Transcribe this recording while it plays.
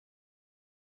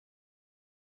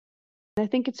I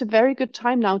think it's a very good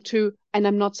time now to, and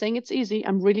I'm not saying it's easy,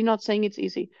 I'm really not saying it's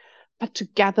easy, but to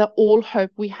gather all hope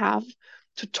we have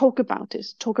to talk about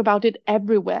this, talk about it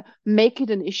everywhere, make it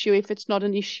an issue if it's not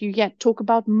an issue yet, talk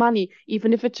about money,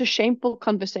 even if it's a shameful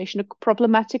conversation, a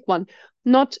problematic one,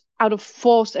 not out of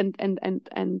force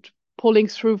and pulling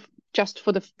through just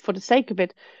for the sake of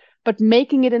it, but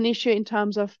making it an issue in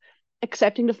terms of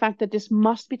accepting the fact that this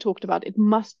must be talked about, it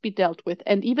must be dealt with.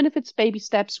 And even if it's baby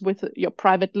steps with your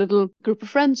private little group of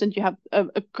friends and you have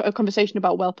a conversation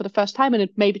about wealth for the first time, and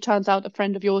it maybe turns out a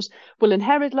friend of yours will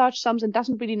inherit large sums and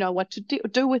doesn't really know what to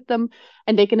do with them,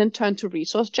 and they can then turn to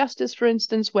resource justice, for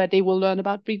instance, where they will learn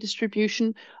about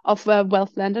redistribution of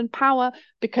wealth, land, and power,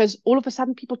 because all of a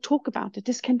sudden people talk about it.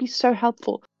 This can be so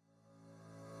helpful.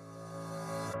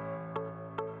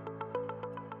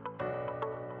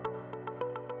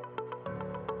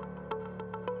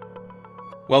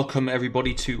 Welcome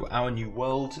everybody to Our New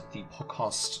World, the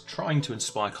podcast trying to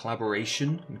inspire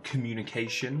collaboration and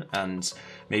communication and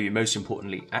maybe most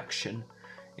importantly action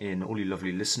in all you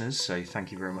lovely listeners. So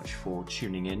thank you very much for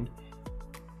tuning in.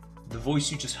 The voice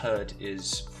you just heard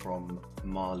is from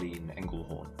Marlene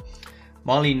Engelhorn.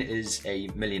 Marlene is a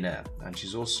millionaire and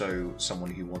she's also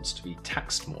someone who wants to be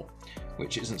taxed more,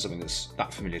 which isn't something that's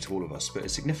that familiar to all of us, but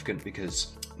it's significant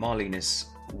because Marlene is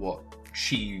what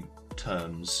she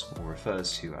terms or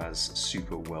refers to as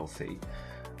super wealthy,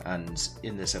 and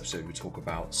in this episode we talk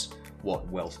about what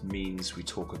wealth means, we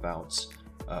talk about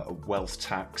a wealth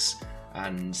tax,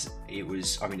 and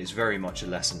it's very much a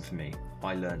lesson for me.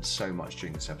 I learned so much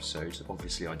during this episode.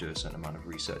 Obviously I do a certain amount of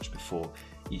research before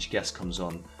each guest comes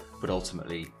on, but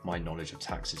ultimately my knowledge of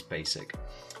tax is basic.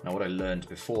 Now what I learned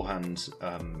beforehand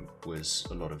was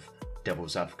a lot of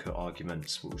devil's advocate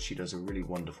arguments. Well, she does a really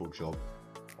wonderful job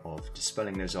of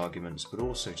dispelling those arguments, but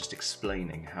also just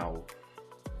explaining how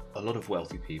a lot of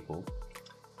wealthy people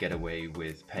get away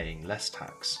with paying less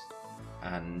tax.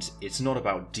 And it's not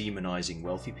about demonizing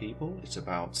wealthy people, it's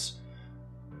about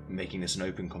making this an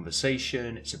open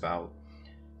conversation, it's about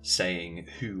saying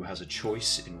who has a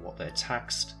choice in what they're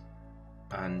taxed.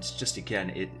 And just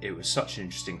again, it was such an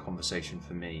interesting conversation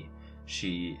for me.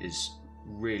 She is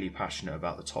really passionate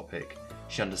about the topic,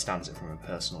 she understands it from a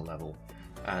personal level,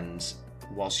 and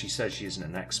while she says she isn't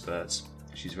an expert,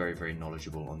 she's very, very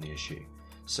knowledgeable on the issue.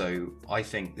 So I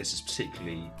think this is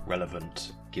particularly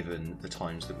relevant given the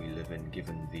times that we live in,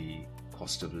 given the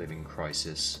cost of living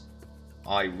crisis.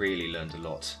 I really learned a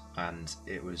lot and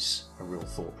it was a real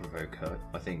thought provoker.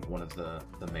 I think one of the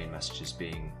main messages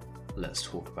being, let's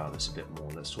talk about this a bit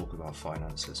more, let's talk about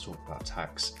finance, let's talk about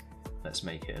tax, let's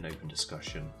make it an open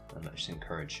discussion and let's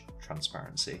encourage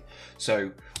transparency.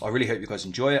 So I really hope you guys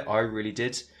enjoy it. I really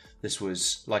did. This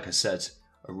was, like I said,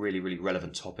 a really, really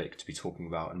relevant topic to be talking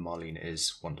about, and Marlene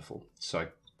is wonderful. So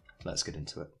let's get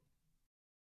into it.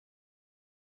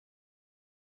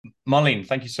 Marlene,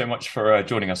 thank you so much for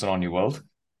joining us on Our New World.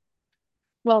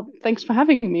 Well, thanks for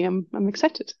having me. I'm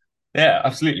excited. Yeah,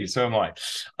 absolutely. So am I.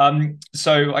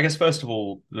 So I guess first of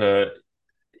all,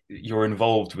 you're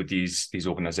involved with these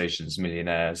organizations,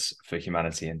 Millionaires for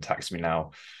Humanity and Tax Me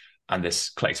Now, and this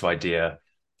collective idea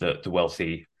that the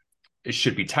wealthy it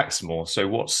should be taxed more. So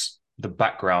what's the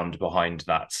background behind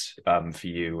that for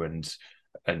you,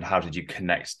 and how did you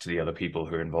connect to the other people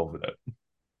who are involved with it?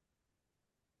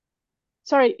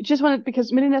 Sorry, just wanted,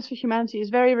 because Millionaires for Humanity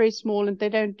is very, very small and they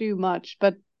don't do much,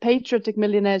 but Patriotic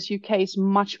Millionaires UK is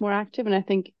much more active, and I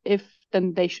think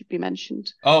then they should be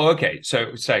mentioned. Oh, okay.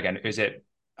 So say again, is it,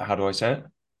 how do I say it?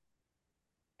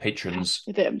 Patrons.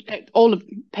 All of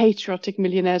Patriotic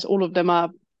Millionaires, all of them are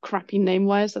crappy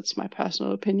name-wise. That's my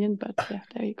personal opinion, but yeah,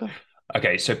 there you go.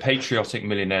 Okay, so Patriotic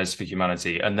Millionaires for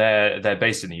Humanity, and they're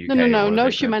based in the UK. No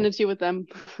humanity with them.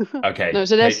 Okay. No,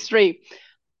 so there's three.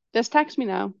 There's Tax Me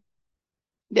Now.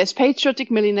 There's Patriotic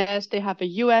Millionaires. They have a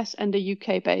US and a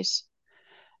UK base.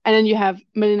 And then you have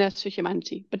Millionaires for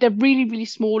Humanity, but they're really, really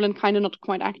small and kind of not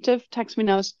quite active. Tax Me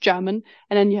Now is German.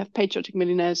 And then you have Patriotic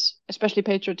Millionaires, especially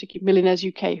Patriotic Millionaires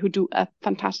UK, who do a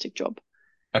fantastic job.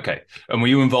 Okay. And were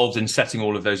you involved in setting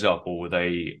all of those up, or were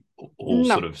they all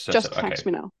sort of set just up? Tax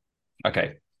Me Now.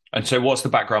 Okay. And so what's the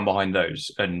background behind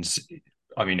those? And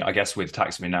I mean, I guess with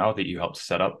Tax Me Now that you helped to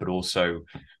set up, but also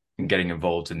getting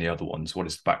involved in the other ones, what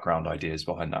is the background ideas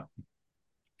behind that?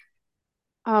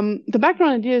 The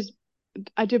background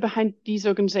idea behind these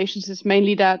organizations is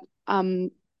mainly that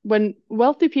when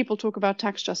wealthy people talk about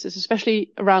tax justice,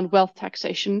 especially around wealth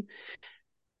taxation,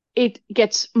 it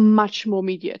gets much more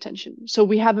media attention. So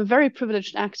we have a very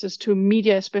privileged access to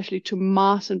media, especially to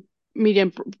mass and media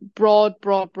and broad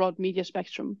media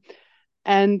spectrum.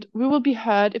 And we will be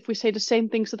heard if we say the same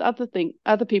things that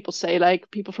other people say, like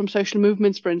people from social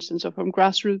movements, for instance, or from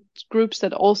grassroots groups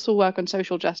that also work on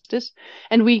social justice.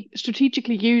 And we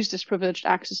strategically use this privileged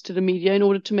access to the media in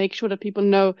order to make sure that people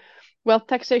know wealth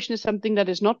taxation is something that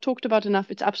is not talked about enough.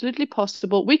 It's absolutely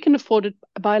possible. We can afford it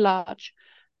by large.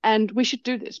 And we should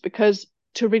do this because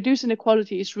to reduce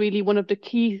inequality is really one of the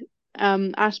key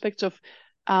aspects of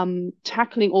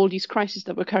tackling all these crises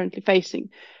that we're currently facing.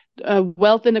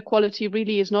 Wealth inequality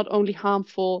really is not only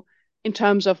harmful in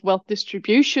terms of wealth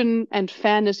distribution and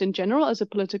fairness in general as a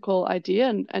political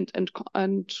idea and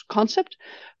concept,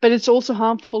 but it's also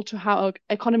harmful to how our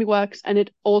economy works, and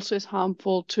it also is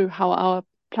harmful to how our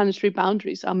planetary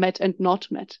boundaries are met and not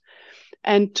met.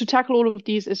 And to tackle all of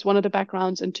these is one of the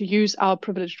backgrounds, and to use our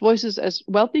privileged voices as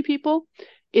wealthy people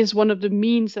is one of the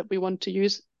means that we want to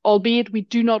use, albeit we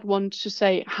do not want to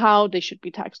say how they should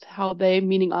be taxed, how they,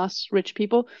 meaning us, rich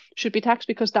people, should be taxed,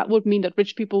 because that would mean that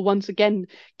rich people once again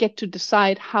get to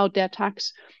decide how their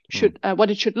tax should,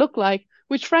 what it should look like,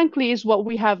 which frankly is what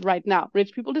we have right now.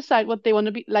 Rich people decide what they want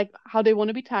to be like, how they want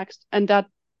to be taxed, and that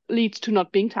leads to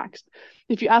not being taxed.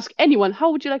 If you ask anyone,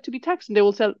 how would you like to be taxed? And they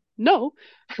will say no.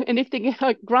 And if they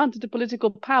get granted the political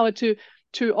power to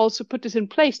also put this in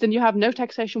place, then you have no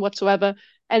taxation whatsoever,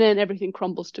 and then everything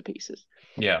crumbles to pieces.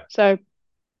 Yeah. So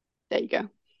there you go.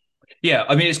 Yeah,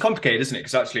 I mean, it's complicated, isn't it?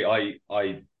 Because actually,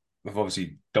 I have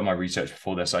obviously done my research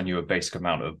before this. I knew a basic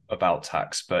amount about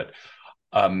tax, but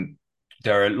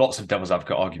there are lots of devil's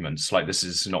advocate arguments. Like, this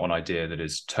is not an idea that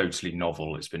is totally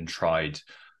novel. It's been tried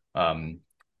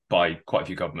by quite a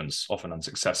few governments, often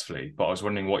unsuccessfully. But I was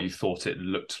wondering what you thought it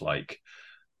looked like.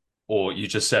 Or you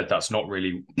just said that's not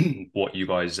really what you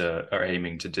guys are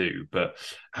aiming to do. But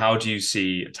how do you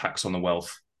see a tax on the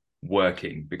wealth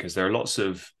working? Because there are lots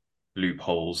of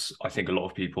loopholes. I think a lot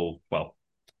of people, well,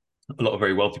 a lot of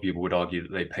very wealthy people would argue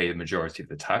that they pay the majority of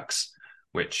the tax,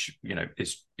 which, you know,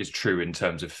 is true in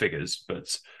terms of figures,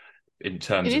 but in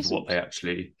terms of what they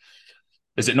actually,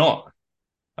 is it not?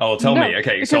 Oh, tell me.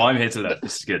 Okay, so I'm here to learn.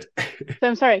 This is good. So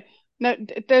I'm sorry. No,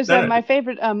 there's my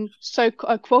favorite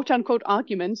quote unquote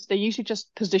arguments. They're usually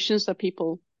just positions that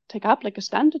people take up, like a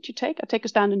stand that you take. I take a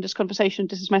stand in this conversation.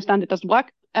 This is my stand. It doesn't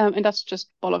work, and that's just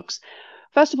bollocks.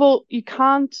 First of all, you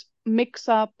can't mix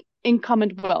up income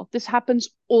and wealth. This happens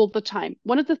all the time.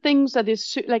 One of the things that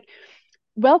is like,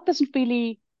 wealth doesn't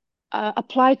really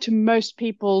apply to most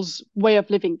people's way of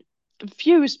living. The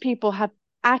fewest people have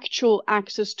actual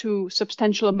access to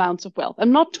substantial amounts of wealth.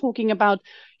 I'm not talking about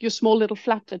your small little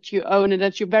flat that you own and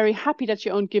that you're very happy that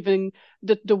you own, given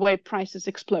the way prices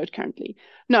explode currently.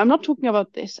 No, I'm not talking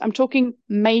about this. I'm talking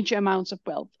major amounts of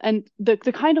wealth, and the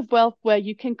kind of wealth where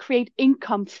you can create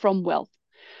income from wealth.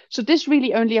 So this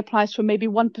really only applies for maybe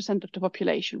 1% of the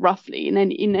population, roughly, in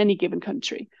any given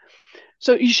country.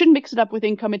 So you shouldn't mix it up with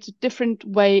income. It's a different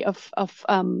way of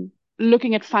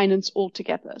looking at finance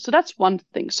altogether. So that's one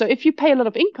thing. So if you pay a lot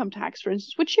of income tax, for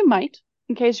instance, which you might,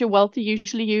 in case you're wealthy,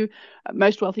 usually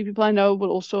most wealthy people I know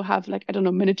will also have, like, I don't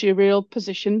know, managerial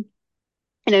position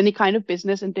in any kind of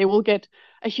business, and they will get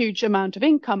a huge amount of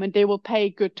income and they will pay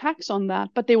good tax on that,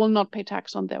 but they will not pay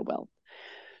tax on their wealth.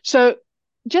 So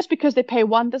just because they pay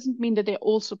one doesn't mean that they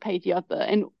also pay the other.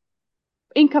 And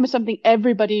income is something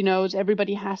everybody knows.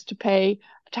 Everybody has to pay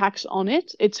tax on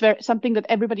it. It's something that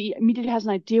everybody immediately has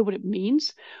an idea what it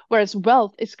means. Whereas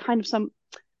wealth is kind of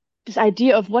this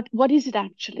idea of what is it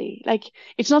actually? Like,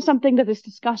 it's not something that is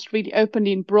discussed really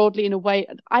openly and broadly in a way,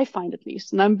 I find at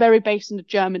least. And I'm very based in the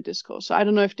German discourse, so I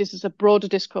don't know if this is a broader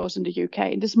discourse in the UK.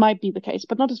 And this might be the case,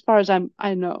 but not as far as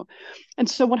I know. And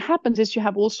so what happens is you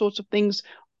have all sorts of things,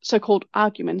 so-called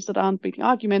arguments that aren't really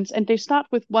arguments, and they start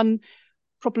with one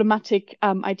problematic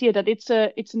idea that it's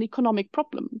an economic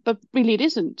problem, but really it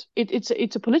isn't.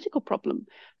 It's a political problem.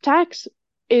 Tax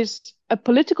is a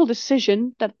political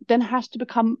decision that then has to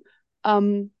become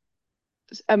written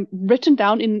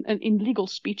down in legal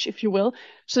speech, if you will,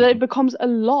 so that it becomes a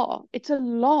law. It's a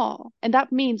law, and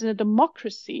that means in a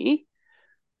democracy,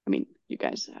 I mean, you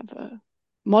guys have a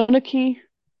monarchy,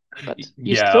 but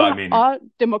you still are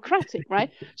democratic,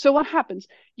 right? So what happens?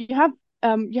 You have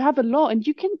a law, and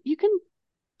you can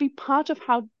be part of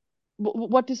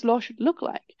what this law should look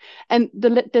like. And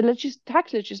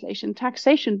tax legislation,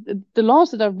 taxation, the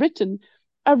laws that are written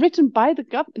by the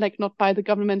government, like not by the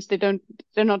governments.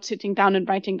 They're not sitting down and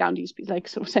writing down these, like,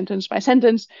 sort of sentence by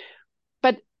sentence.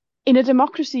 But in a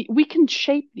democracy, we can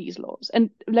shape these laws. And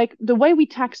like the way we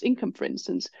tax income, for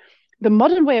instance, the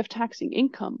modern way of taxing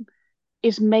income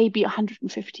is maybe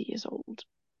 150 years old,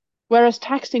 whereas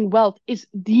taxing wealth is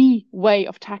the way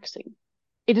of taxing.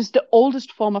 It is the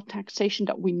oldest form of taxation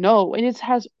that we know, and it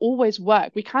has always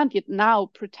worked. We can't yet now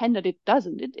pretend that it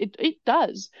doesn't. It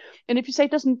does. And if you say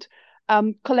it doesn't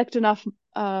collect enough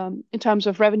in terms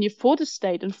of revenue for the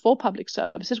state and for public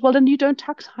services, well, then you don't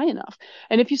tax high enough.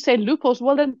 And if you say loopholes,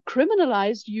 well, then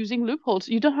criminalize using loopholes.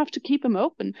 You don't have to keep them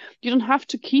open. You don't have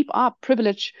to keep up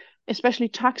privilege, especially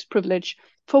tax privilege,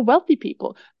 for wealthy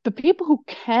people. The people who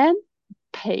can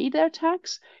pay their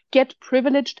tax get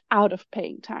privileged out of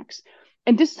paying tax.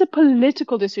 And this is a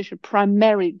political decision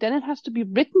primarily. Then it has to be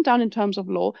written down in terms of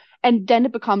law, and then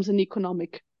it becomes an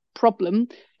economic problem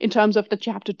in terms of that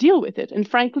you have to deal with it. And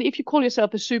frankly, if you call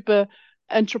yourself a super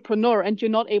entrepreneur and you're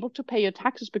not able to pay your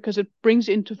taxes because it brings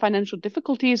you into financial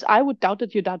difficulties, I would doubt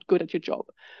that you're that good at your job.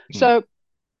 So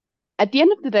at the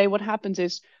end of the day, what happens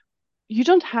is you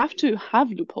don't have to have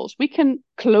loopholes. We can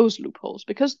close loopholes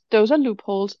because those are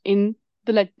loopholes in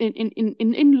the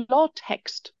in law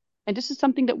text. And this is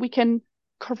something that we can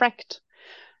correct.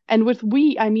 And with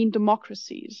we, I mean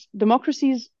democracies.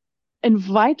 Democracies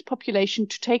invite population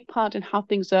to take part in how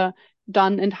things are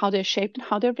done and how they're shaped and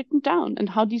how they're written down and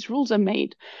how these rules are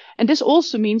made. And this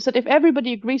also means that if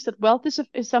everybody agrees that wealth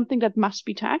is something that must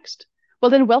be taxed, well,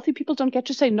 then wealthy people don't get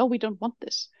to say, no, we don't want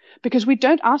this. Because we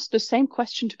don't ask the same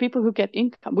question to people who get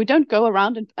income. We don't go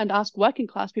around and ask working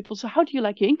class people, so how do you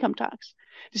like your income tax?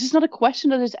 This is not a question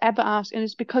that is ever asked, and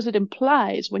it's because it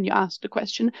implies when you ask the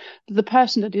question that the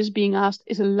person that is being asked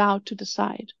is allowed to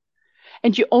decide.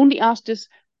 And you only ask this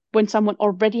when someone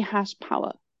already has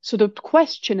power. So the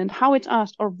question and how it's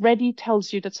asked already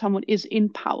tells you that someone is in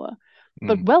power.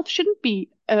 But wealth shouldn't be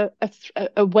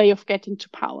a way of getting to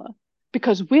power,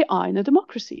 because we are in a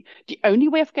democracy. The only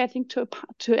way of getting to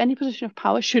any position of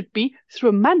power should be through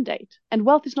a mandate. And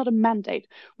wealth is not a mandate.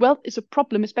 Wealth is a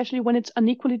problem, especially when it's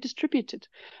unequally distributed.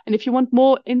 And if you want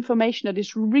more information that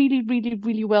is really, really,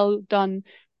 really well done,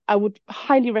 I would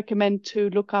highly recommend to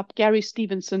look up Gary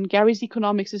Stevenson. Gary's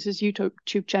Economics is his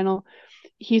YouTube channel.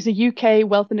 He's a UK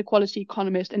wealth inequality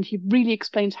economist, and he really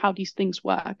explains how these things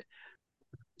work.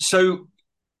 So,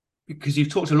 because you've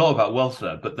talked a lot about wealth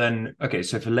there, but then, okay,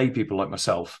 so for lay people like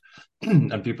myself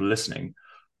and people listening,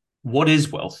 what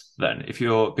is wealth then?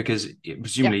 Because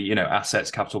presumably,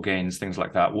 assets, capital gains, things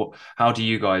like that. How do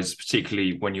you guys,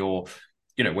 particularly when you're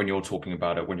talking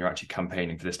about it, when you're actually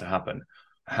campaigning for this to happen,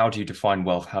 how do you define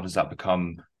wealth? How does that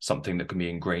become something that can be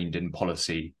ingrained in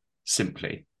policy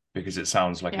simply? Because it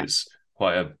sounds like it's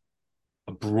quite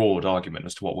a broad argument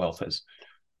as to what wealth is.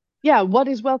 Yeah, what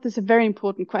is wealth is a very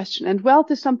important question. And wealth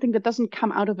is something that doesn't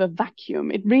come out of a vacuum.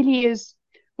 It really is,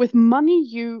 with money,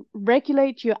 you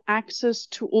regulate your access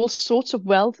to all sorts of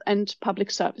wealth and public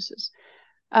services.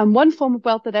 One form of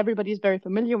wealth that everybody is very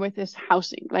familiar with is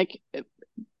housing, like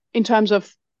in terms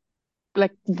of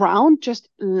like ground, just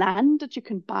land that you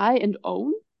can buy and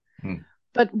own.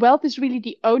 But wealth is really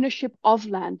the ownership of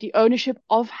land, the ownership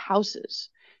of houses,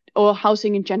 or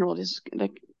housing in general. Is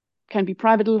like can be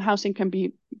private housing, can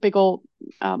be big old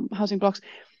housing blocks,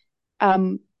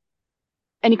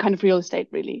 any kind of real estate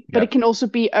really. But it can also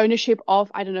be ownership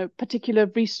of, I don't know, particular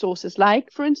resources,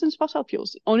 like for instance, fossil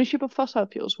fuels. Ownership of fossil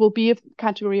fuels will be a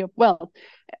category of wealth.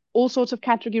 All sorts of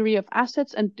category of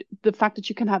assets, and the fact that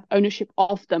you can have ownership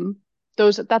of them,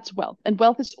 that's wealth. And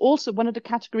wealth is also one of the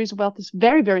categories of wealth is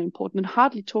very, very important and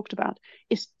hardly talked about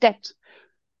is debt.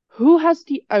 Who has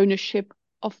the ownership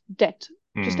of debt?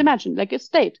 Just imagine, like a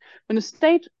state. When a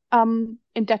state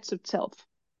indebts itself,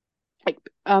 like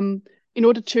in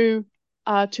order to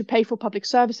pay for public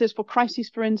services, for crises,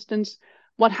 for instance,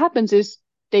 what happens is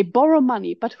they borrow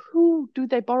money. But who do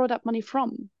they borrow that money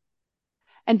from?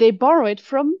 And they borrow it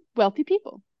from wealthy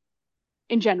people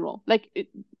in general. Like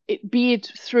be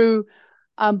it through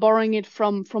borrowing it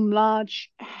from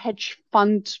large hedge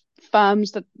fund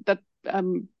firms that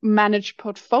manage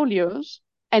portfolios,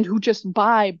 and who just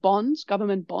buy bonds,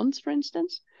 government bonds, for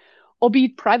instance, or be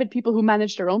it private people who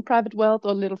manage their own private wealth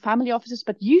or little family offices.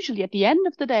 But usually at the end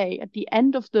of the day, at the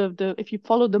end of the if you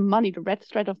follow the money, the red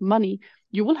thread of money,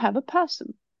 you will have a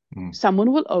person.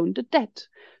 Someone will own the debt.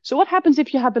 So what happens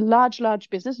if you have a large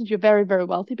business and you're very, very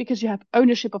wealthy because you have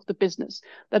ownership of the business?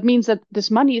 That means that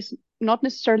this money is not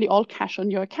necessarily all cash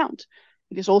on your account.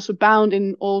 It is also bound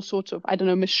in all sorts of, I don't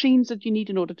know, machines that you need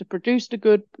in order to produce the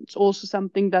good. It's also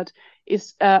something that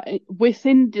is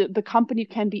within the company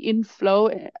can be inflow,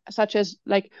 such as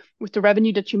like with the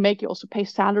revenue that you make, you also pay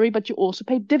salary, but you also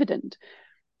pay dividend,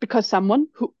 because someone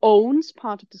who owns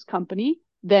part of this company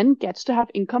then gets to have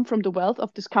income from the wealth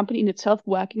of this company in itself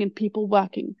working, and people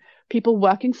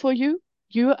working for you.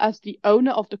 You as the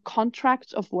owner of the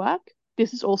contracts of work.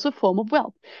 This is also a form of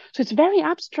wealth. So it's a very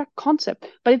abstract concept,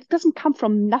 but it doesn't come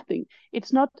from nothing.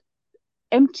 It's not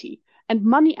empty. And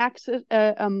money access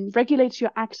regulates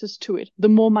your access to it. The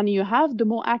more money you have, the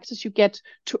more access you get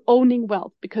to owning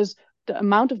wealth, because the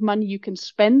amount of money you can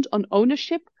spend on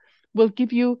ownership will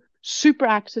give you super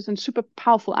access and super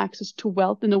powerful access to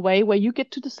wealth in a way where you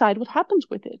get to decide what happens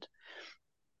with it.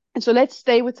 And so let's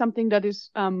stay with something that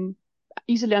is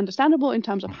easily understandable in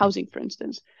terms of housing, for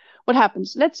instance. What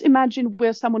happens? Let's imagine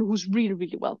we're someone who's really,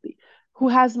 really wealthy, who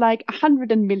has like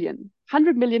 100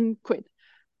 million quid.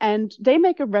 And they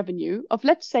make a revenue of,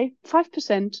 let's say,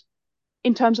 5%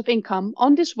 in terms of income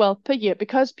on this wealth per year,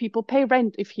 because people pay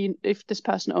rent if this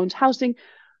person owns housing.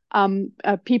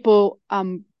 People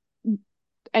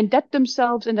endebt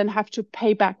themselves and then have to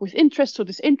pay back with interest. So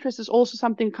this interest is also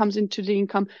something that comes into the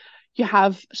income. You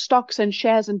have stocks and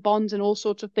shares and bonds and all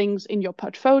sorts of things in your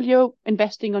portfolio,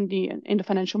 investing in the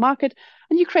financial market,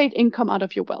 and you create income out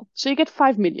of your wealth. So you get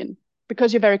 5 million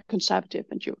because you're very conservative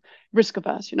and you're risk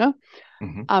averse,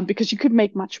 because you could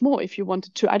make much more if you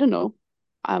wanted to, I don't know,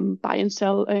 buy and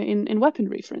sell in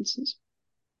weaponry, for instance.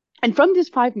 And from this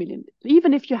 5 million,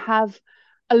 even if you have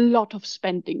a lot of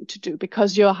spending to do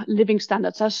because your living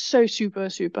standards are so super,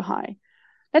 super high,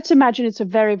 let's imagine it's a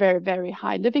very, very, very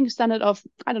high living standard of,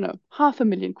 I don't know,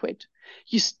 500,000 quid.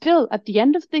 You still, at the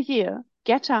end of the year,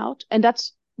 get out, and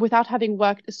that's without having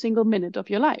worked a single minute of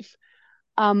your life.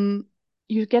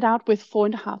 You get out with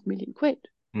 4.5 million quid.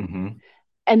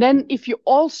 And then if you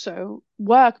also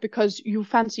work because you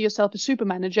fancy yourself a super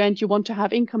manager and you want to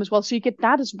have income as well, so you get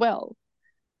that as well.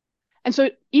 And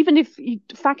so even if you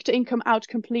factor income out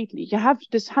completely, you have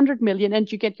this 100 million and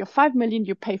you get your 5 million,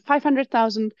 you pay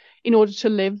 500,000 in order to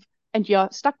live, and you're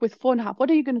stuck with 4.5. What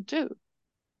are you going to do?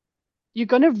 You're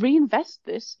going to reinvest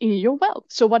this in your wealth.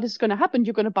 So what is going to happen?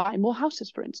 You're going to buy more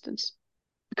houses, for instance,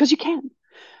 because you can.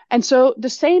 And so the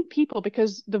same people,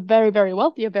 because the very, very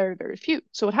wealthy are very, very few.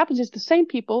 So what happens is the same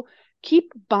people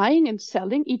keep buying and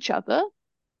selling each other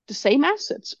the same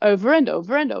assets over and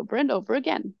over and over and over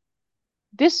again.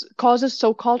 This causes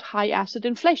so-called high asset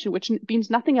inflation, which means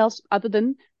nothing else other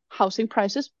than housing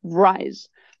prices rise.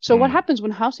 So what happens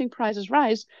when housing prices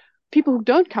rise? People who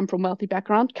don't come from wealthy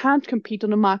background can't compete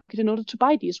on the market in order to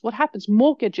buy these. What happens?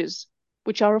 Mortgages,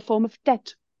 which are a form of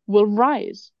debt, will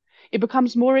rise. It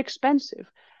becomes more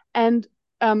expensive. And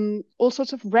all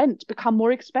sorts of rent become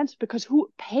more expensive, because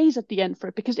who pays at the end for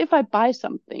it? Because if I buy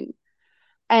something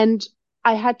and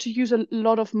I had to use a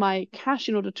lot of my cash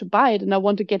in order to buy it, and I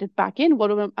want to get it back in,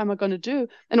 what am I going to do?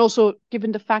 And also,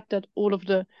 given the fact that all of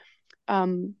the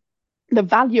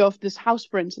value of this house,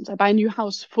 for instance, I buy a new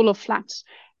house full of flats,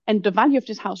 and the value of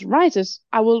this house rises,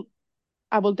 I will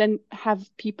then have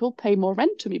people pay more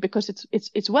rent to me because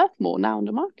it's worth more now in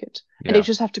the market. And they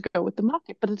just have to go with the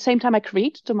market. But at the same time, I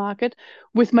create the market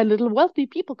with my little wealthy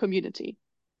people community.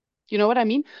 You know what I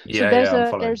mean? So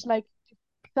there's like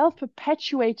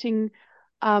self-perpetuating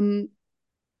I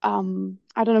don't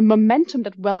know, momentum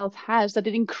that wealth has, that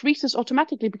it increases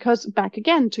automatically, because back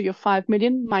again to your 5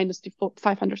 million minus the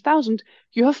 500,000,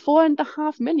 you have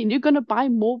 4.5 million. You're going to buy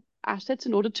more assets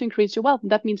in order to increase your wealth.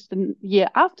 And that means the year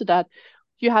after that,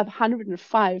 you have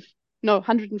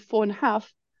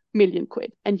 104.5 million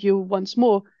quid. And you once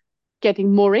more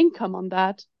getting more income on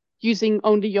that using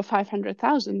only your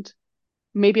 500,000,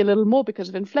 maybe a little more because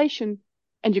of inflation.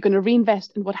 And you're going to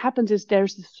reinvest. And what happens is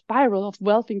there's this spiral of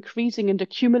wealth increasing and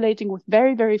accumulating with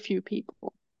very, very few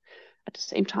people. At the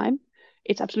same time,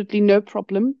 it's absolutely no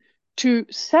problem to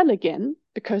sell again,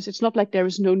 because it's not like there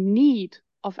is no need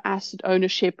of asset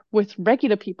ownership with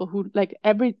regular people who, like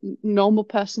every normal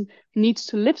person, needs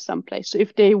to live someplace. So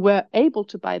if they were able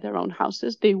to buy their own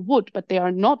houses, they would, but they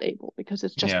are not able because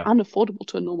it's just unaffordable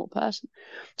to a normal person.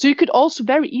 So you could also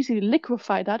very easily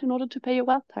liquefy that in order to pay your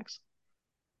wealth tax.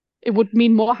 It would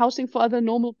mean more housing for other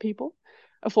normal people,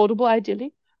 affordable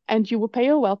ideally, and you will pay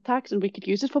your wealth tax, and we could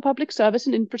use it for public service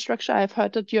and infrastructure. I've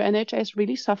heard that your NHS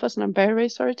really suffers, and I'm very, very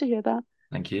sorry to hear that.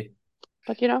 Thank you.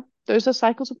 But, those are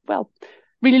cycles of wealth.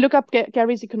 Really look up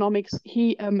Gary's economics.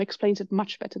 He explains it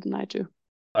much better than I do.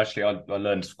 Actually, I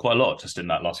learned quite a lot just in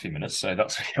that last few minutes, so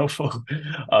that's really helpful.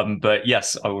 But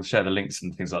yes, I will share the links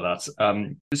and things like that.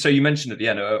 So you mentioned at the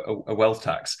end a wealth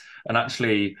tax, and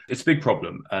actually it's a big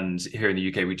problem. And here in the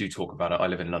UK, we do talk about it. I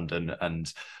live in London, and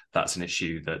that's an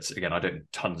issue that, again, I don't know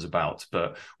tons about,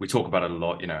 but we talk about it a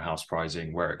lot, house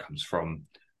pricing, where it comes from,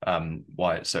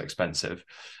 why it's so expensive.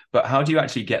 But how do you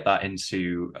actually get that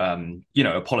into,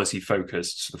 a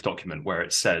policy-focused sort of document where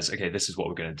it says, okay, this is what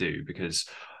we're going to do? Because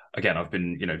again, I've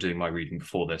been, doing my reading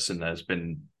before this, and there's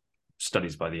been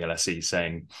studies by the LSE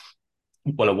saying,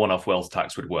 well, a one-off wealth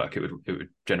tax would work. It would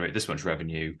generate this much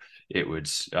revenue. It would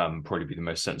probably be the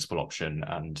most sensible option,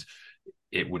 and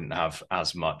it wouldn't have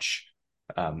as much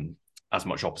as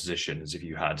much opposition as if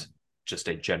you had just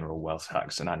a general wealth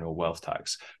tax, an annual wealth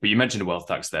tax. But you mentioned a wealth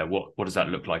tax there. What does that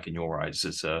look like in your eyes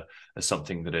as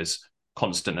something that is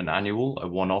constant and annual, a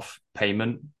one-off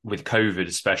payment? With COVID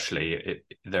especially,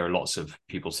 there are lots of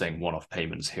people saying one-off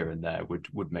payments here and there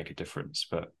would make a difference,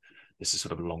 but this is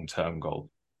sort of a long-term goal.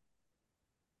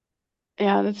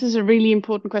 Yeah, this is a really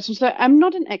important question. So I'm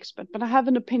not an expert, but I have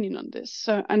an opinion on this.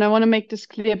 So, and I want to make this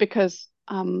clear because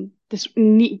this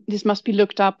must be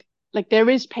looked up. Like there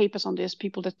is papers on this,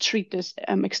 people that treat this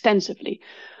extensively.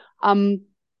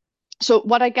 So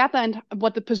what I gather and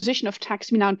what the position of Tax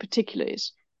Me Now in particular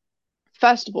is,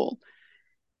 first of all,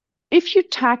 if you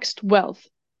taxed wealth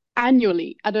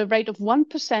annually at a rate of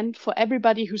 1% for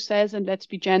everybody who says, and let's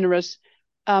be generous,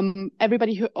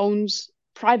 everybody who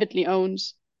privately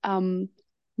owns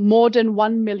more than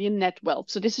 1 million net wealth.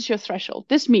 So this is your threshold.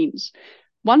 This means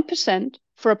 1%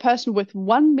 for a person with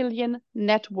 1 million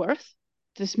net worth.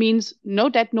 This means no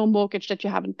debt, no mortgage that you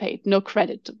haven't paid, no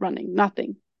credit running,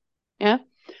 nothing. Yeah.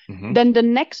 Mm-hmm. Then the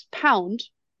next pound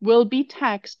will be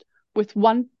taxed with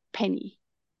 1 penny.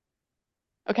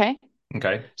 Okay.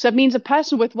 Okay. So it means a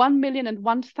person with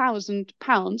 1,001,000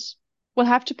 pounds will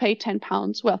have to pay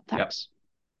 £10 wealth tax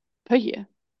per year,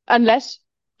 unless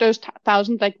those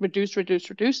 1,000 like reduce,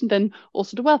 and then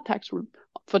also the wealth tax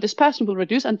for this person will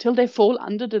reduce until they fall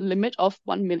under the limit of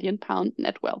 £1 million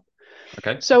net wealth.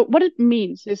 Okay. So what it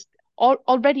means is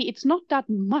already it's not that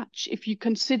much if you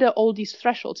consider all these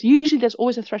thresholds. Usually there's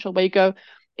always a threshold where you go,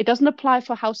 it doesn't apply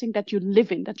for housing that you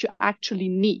live in, that you actually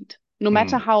need, no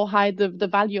matter how high the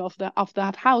value of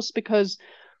that house, because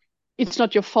it's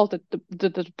not your fault that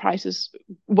the prices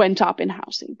went up in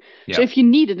housing. Yeah. So if you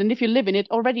need it and if you live in it,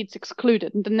 already it's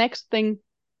excluded. And the next thing,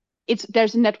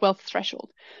 there's a net wealth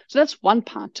threshold. So that's one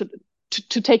part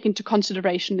to take into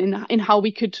consideration in how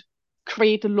we could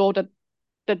create a law that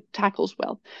tackles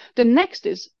wealth. The next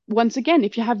is, once again,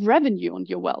 if you have revenue on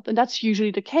your wealth, and that's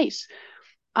usually the case,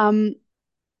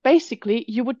 basically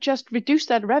you would just reduce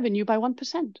that revenue by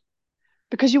 1%.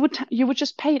 Because you would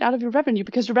just pay it out of your revenue,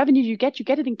 because the revenue you get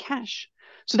it in cash.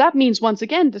 So that means, once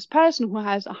again, this person who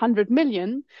has 100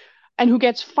 million and who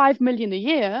gets 5 million a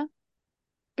year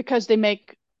because they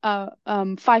make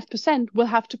 5% will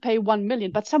have to pay 1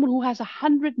 million. But someone who has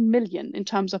 100 million in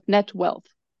terms of net wealth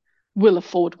will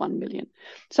afford 1 million.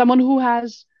 Someone who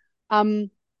has I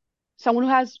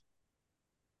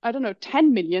don't know,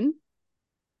 10 million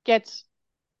gets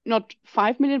not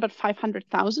 5 million but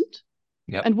 500,000.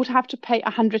 Yep. And would have to pay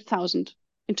 100,000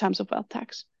 in terms of wealth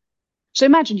tax. So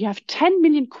imagine you have 10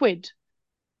 million quid,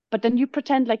 but then you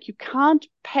pretend like you can't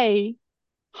pay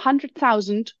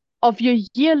 100,000 of your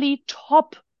yearly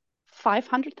top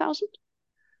 500,000.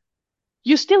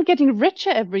 You're still getting richer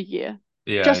every year,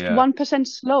 just 1%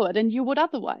 slower than you would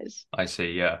otherwise. I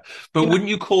see, yeah. But wouldn't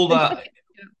you call that?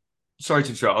 Sorry to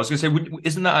interrupt. I was going to say,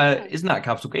 isn't that a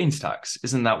capital gains tax?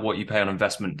 Isn't that what you pay on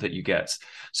investment that you get?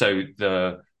 So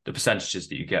the percentages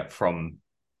that you get from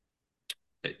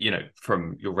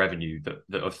your revenue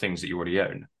that of things that you already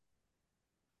own?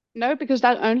 No, because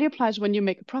that only applies when you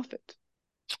make a profit.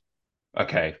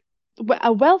 Okay.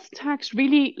 A wealth tax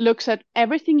really looks at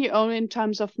everything you own in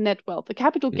terms of net wealth. The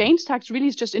capital gains tax really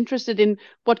is just interested in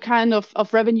what kind of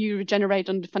revenue you generate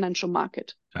on the financial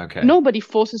market. Okay. Nobody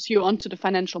forces you onto the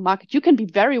financial market. You can be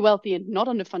very wealthy and not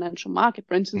on the financial market,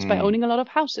 for instance, by owning a lot of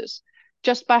houses.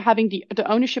 Just by having the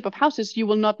ownership of houses, you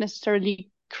will not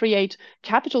necessarily create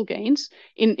capital gains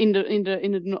in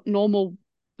the normal,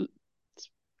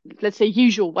 let's say,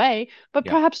 usual way, but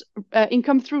perhaps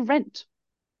income through rent.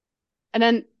 And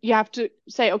then you have to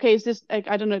say, okay, is this,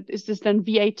 I don't know, is this then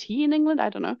VAT in England? I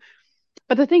don't know.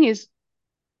 But the thing is,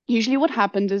 usually what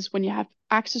happens is when you have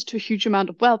access to a huge amount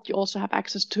of wealth, you also have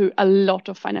access to a lot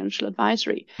of financial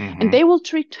advisory. Mm-hmm. And they will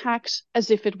treat tax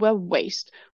as if it were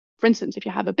waste. For instance, if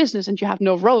you have a business and you have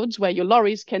no roads where your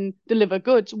lorries can deliver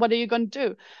goods, what are you going to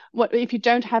do? What if you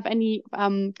don't have any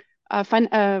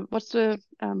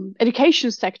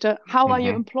education sector? How are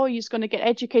your employees going to get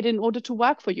educated in order to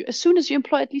work for you? As soon as you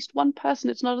employ at least one person,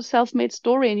 it's not a self-made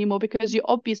story anymore, because you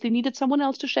obviously needed someone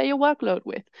else to share your workload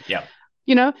with. Yeah.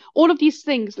 All of these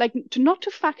things, like not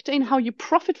to factor in how you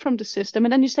profit from the system,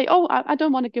 and then you say, oh, I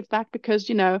don't want to give back because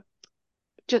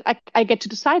I get to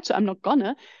decide, so I'm not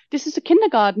gonna. This is a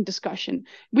kindergarten discussion.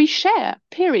 We share,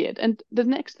 period. And the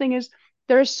next thing is,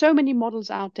 there are so many models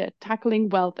out there tackling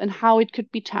wealth and how it could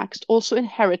be taxed, also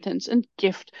inheritance and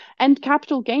gift and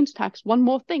capital gains tax. One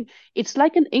more thing, it's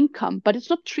like an income, but it's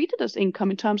not treated as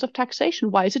income in terms of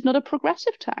taxation. Why is it not a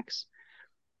progressive tax?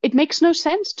 It makes no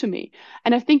sense to me.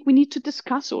 And I think we need to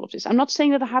discuss all of this. I'm not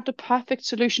saying that I have the perfect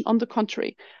solution. On the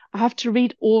contrary, I have to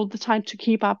read all the time to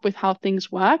keep up with how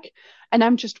things work. And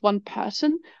I'm just one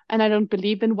person, and I don't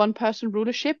believe in one person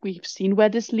rulership. We've seen where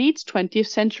this leads, 20th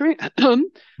century.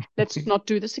 Let's not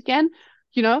do this again,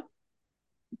 you know.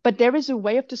 But there is a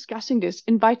way of discussing this,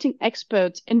 inviting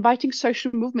experts, inviting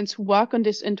social movements who work on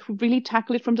this and who really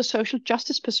tackle it from the social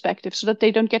justice perspective so that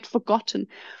they don't get forgotten.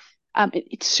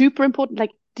 It's super important.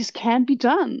 Like, this can be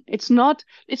done. It's not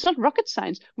rocket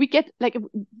science. We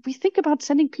think about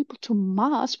sending people to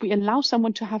Mars. We allow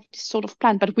someone to have this sort of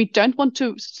plan, but we don't want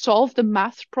to solve the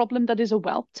math problem that is a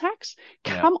wealth tax.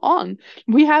 Come on.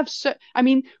 We have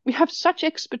such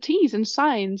expertise in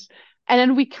science, and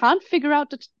then we can't figure out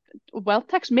the wealth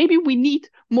tax. Maybe we need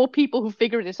more people who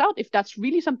figure this out. If that's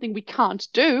really something we can't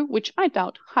do, which I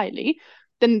doubt highly,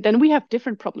 then we have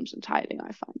different problems entirely,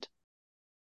 I find.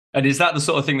 And is that the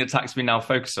sort of thing that Tax Me Now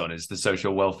focus on, is the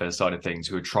social welfare side of things,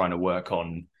 who are trying to work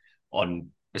on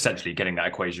essentially getting that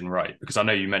equation right? Because I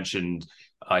know you mentioned,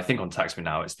 I think on Tax Me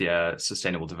Now, it's the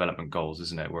Sustainable Development Goals,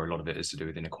 isn't it? Where a lot of it is to do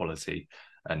with inequality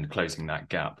and closing that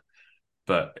gap.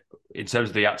 But in terms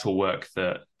of the actual work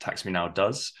that Tax Me Now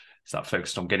does, is that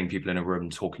focused on getting people in a room,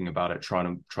 talking about it,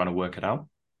 trying to work it out?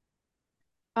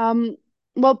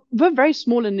 Well, we're a very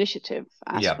small initiative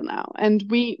for now. And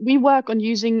we work on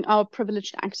using our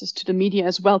privileged access to the media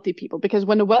as wealthy people. Because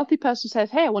when a wealthy person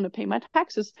says, hey, I want to pay my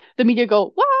taxes, the media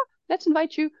go, well, let's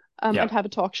invite you and have a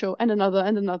talk show, and another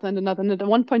and another and another. And at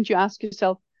one point you ask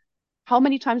yourself, how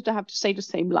many times do I have to say the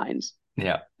same lines?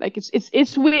 Yeah. Like,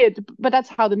 it's weird, but that's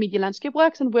how the media landscape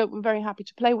works. And we're very happy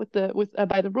to play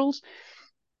by the rules.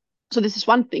 So this is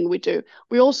one thing we do.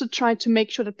 We also try to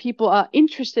make sure that people are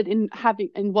interested in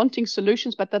wanting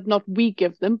solutions, but that not we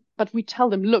give them, but we tell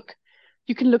them, look,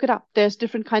 you can look it up. There's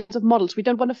different kinds of models. We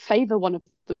don't want to favor one of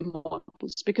the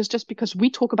models, because just because we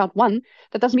talk about one,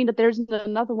 that doesn't mean that there isn't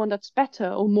another one that's better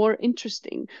or more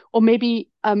interesting, or maybe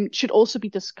should also be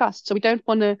discussed. So we don't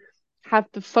want to have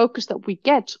the focus that we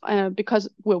get because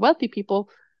we're wealthy people,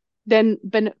 then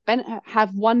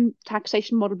have one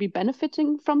taxation model be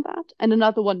benefiting from that and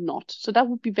another one not. So that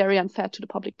would be very unfair to the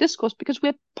public discourse, because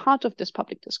we're part of this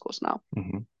public discourse now.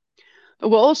 Mm-hmm.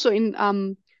 We're also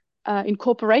in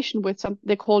cooperation with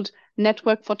they're called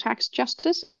Network for Tax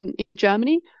Justice in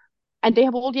Germany, and they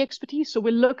have all the expertise. So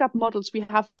we look up models. We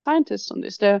have scientists on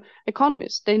this. They're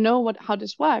economists. They know how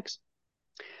this works.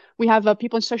 We have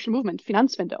people in social movement,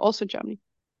 Finanzwende, also Germany,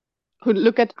 who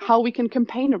look at how we can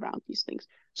campaign around these things.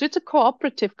 So it's a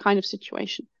cooperative kind of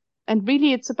situation. And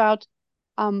really it's about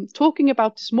talking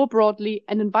about this more broadly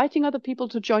and inviting other people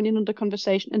to join in on the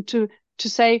conversation, and to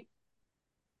say,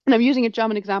 and I'm using a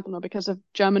German example now because of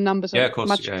German numbers are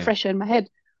much fresher in my head.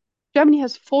 Germany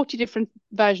has 40 different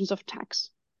versions of tax.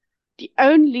 The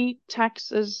only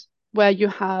taxes where you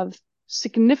have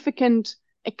significant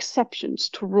exceptions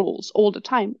to rules all the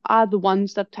time are the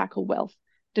ones that tackle wealth.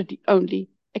 They're the only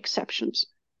exceptions.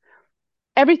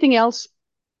 Everything else,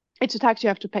 it's a tax you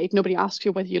have to pay. Nobody asks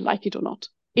you whether you like it or not.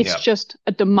 It's just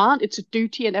a demand. It's a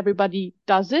duty, and everybody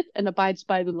does it and abides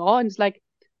by the law. And it's like,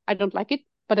 I don't like it,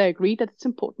 but I agree that it's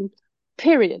important.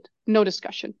 Period. No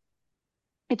discussion.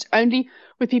 It's only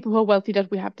with people who are wealthy that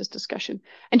we have this discussion.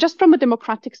 And just from a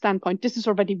democratic standpoint, this is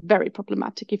already very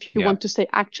problematic. If you want to say,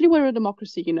 actually, we're a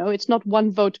democracy, it's not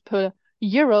one vote per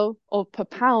euro or per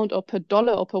pound or per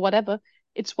dollar or per whatever.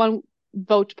 It's one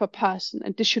vote per person,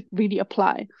 and this should really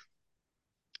apply.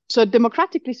 So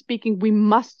democratically speaking, we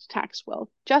must tax wealth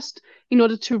just in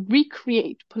order to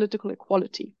recreate political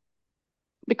equality.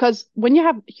 Because when you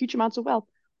have huge amounts of wealth,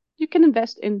 you can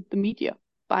invest in the media,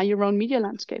 buy your own media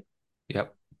landscape.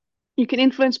 Yep. You can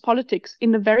influence politics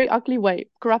in a very ugly way.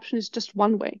 Corruption is just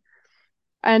one way.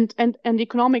 And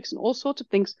economics and all sorts of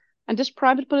things. And this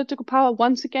private political power,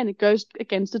 once again, it goes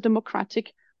against the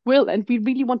democratic will. And we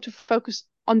really want to focus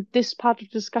on this part of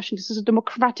the discussion. This is a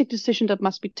democratic decision that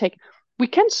must be taken. We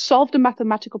can solve the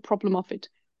mathematical problem of it.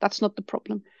 That's not the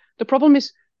problem. The problem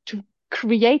is to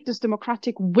create this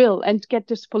democratic will and get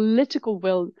this political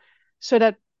will, so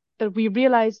that we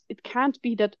realize it can't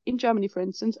be that in Germany, for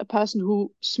instance, a person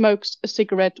who smokes a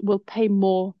cigarette will pay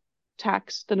more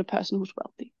tax than a person who's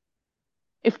wealthy.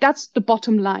 If that's the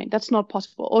bottom line, that's not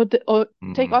possible. Or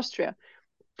take Austria.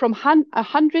 From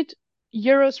 100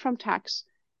 euros from tax,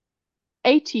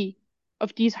 80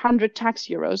 of these 100 tax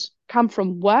euros come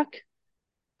from work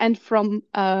and from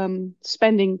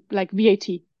spending, like VAT.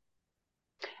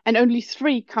 And only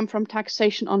 3 come from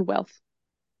taxation on wealth.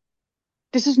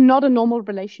 This is not a normal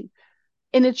relation.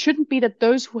 And it shouldn't be that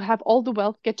those who have all the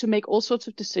wealth get to make all sorts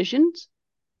of decisions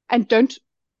and don't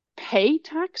pay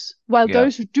tax, while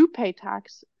those who do pay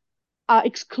tax are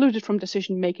excluded from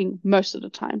decision making most of the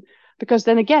time. Because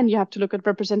then again, you have to look at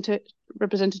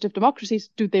representative democracies.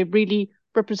 Do they really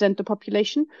represent the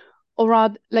population? Or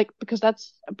are because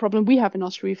that's a problem we have in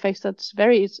Austria. We face it's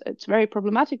very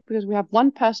problematic because we have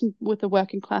one person with a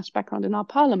working class background in our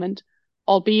parliament,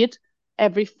 albeit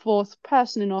every fourth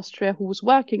person in Austria who is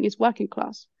working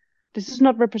class. This is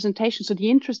not representation. So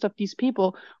the interest of these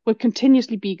people will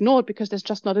continuously be ignored because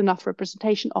there's just not enough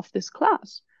representation of this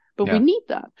class. But we need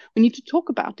that. We need to talk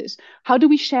about this. How do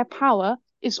we share power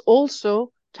is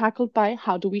also tackled by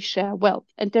how do we share wealth.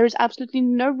 And there is absolutely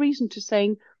no reason to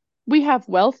saying we have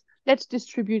wealth, let's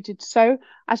distribute it so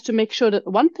as to make sure that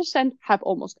 1% have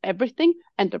almost everything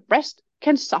and the rest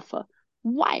can suffer.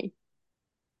 Why?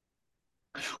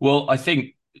 Well, I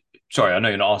think, sorry, I know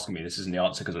you're not asking me, this isn't the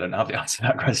answer because I don't have the answer to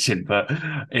that question, but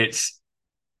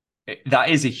that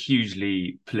is a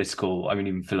hugely political, I mean,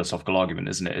 even philosophical argument,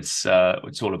 isn't it? It's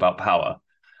all about power.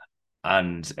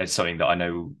 And it's something that I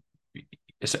know,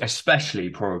 especially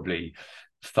probably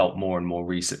felt more and more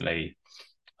recently,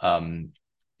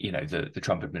 the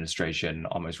Trump administration,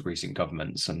 our most recent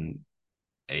governments, and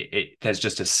there's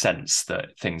just a sense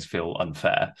that things feel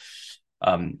unfair.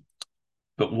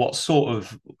 But what sort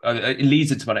of it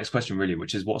leads into my next question, really,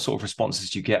 which is what sort of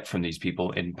responses do you get from these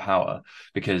people in power?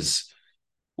 Because,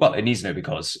 well, it needs to know,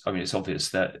 because I mean, it's obvious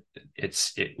that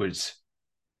it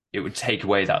would take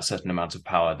away that certain amount of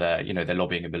power, their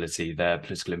lobbying ability, their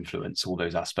political influence, all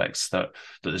those aspects that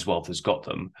this wealth has got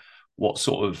them. What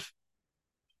sort of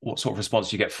response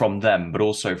do you get from them, but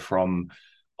also from,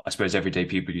 I suppose, everyday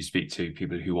people you speak to,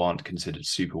 people who aren't considered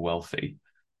super wealthy?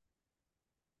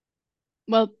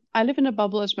 Well, I live in a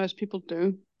bubble, as most people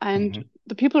do, and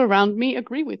the people around me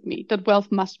agree with me that wealth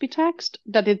must be taxed,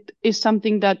 that it is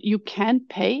something that you can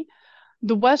pay.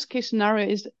 The worst case scenario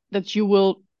is that you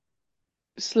will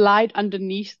slide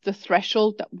underneath the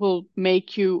threshold that will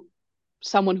make you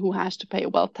someone who has to pay a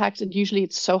wealth tax, and usually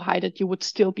it's so high that you would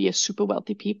still be a super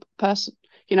wealthy person.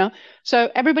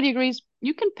 So everybody agrees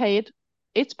you can pay it.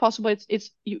 It's possible.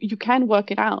 You can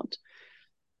work it out.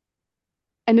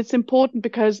 And it's important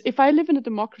because if I live in a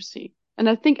democracy, and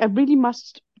I think I really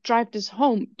must drive this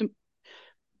home,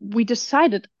 we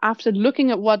decided after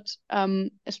looking at what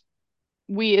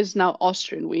we is now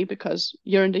Austrian, because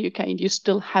you're in the UK and you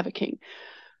still have a king.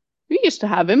 We used to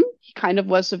have him. He kind of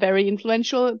was very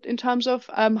influential in terms of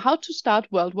how to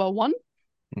start World War I.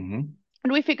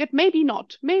 And we figured maybe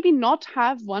not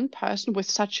have one person with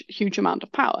such a huge amount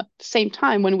of power. At the same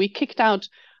time, when we kicked out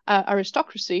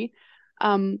aristocracy,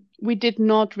 we did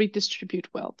not redistribute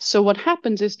wealth. So what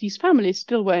happens is these families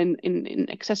still were in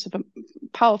excessively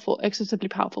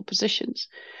powerful positions.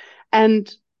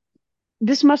 And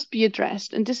this must be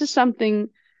addressed. And this is something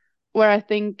where I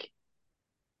think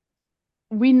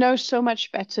we know so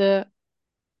much better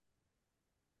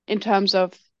in terms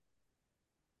of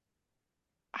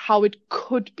how it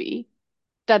could be,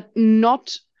 that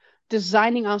not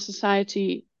designing our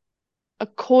society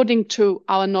according to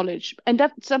our knowledge. And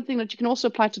that's something that you can also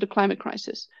apply to the climate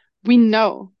crisis. We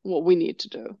know what we need to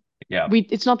do. Yeah.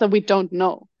 It's not that we don't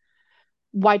know.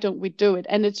 Why don't we do it?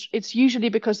 And it's usually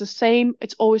because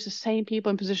it's always the same people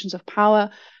in positions of power.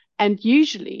 And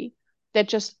usually they're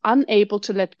just unable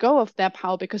to let go of their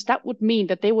power, because that would mean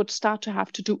that they would start to have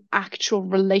to do actual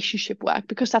relationship work,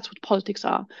 because that's what politics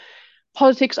are.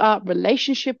 Politics are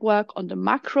relationship work on the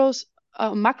macro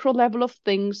level of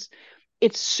things.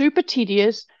 It's super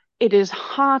tedious. It is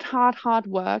hard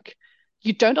work.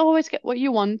 You don't always get what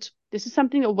you want. This is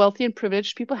something that wealthy and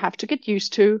privileged people have to get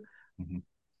used to.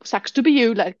 Sucks to be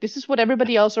you. This is what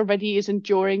everybody else already is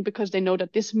enduring, because they know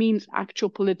that this means actual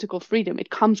political freedom. It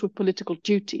comes with political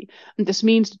duty. And this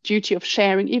means the duty of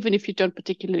sharing, even if you don't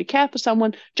particularly care for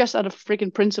someone, just out of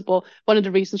friggin' principle. One of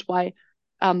the reasons why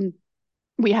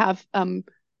we have, I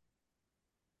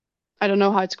don't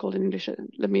know how it's called in English.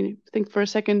 Let me think for a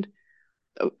second.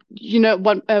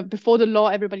 Before the law,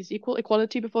 everybody's equal.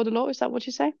 Equality before the law. Is that what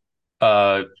you say?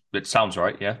 It sounds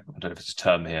right. Yeah. I don't know if it's a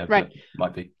term here, right. But it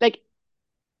might be.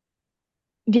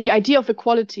 The idea of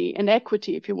equality and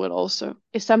equity, if you will, also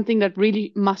is something that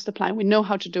really must apply. We know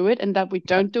how to do it, and that we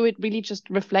don't do it really just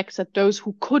reflects that those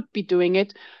who could be doing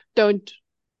it don't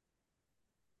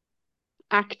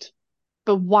act.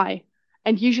 But why?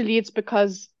 And usually it's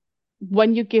because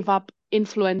when you give up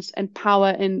influence and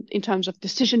power in terms of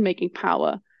decision-making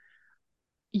power,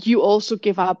 you also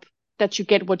give up that you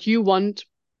get what you want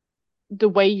the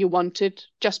way you want it,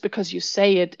 just because you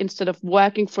say it, instead of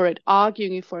working for it,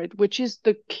 arguing for it, which is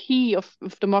the key of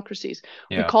democracies.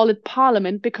 We call it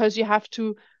parliament because you have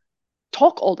to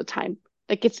talk all the time.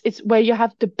 It's where you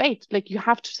have debate. You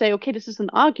have to say, okay, this is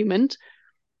an argument,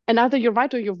 and either you're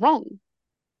right or you're wrong.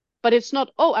 But it's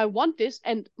not, oh, I want this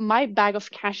and my bag of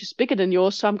cash is bigger than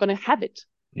yours, so I'm going to have it.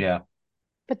 Yeah.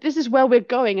 But this is where we're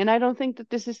going. And I don't think that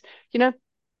this is,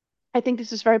 I think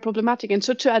this is very problematic. And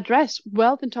so to address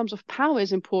wealth in terms of power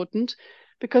is important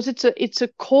because it's a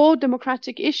core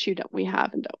democratic issue that we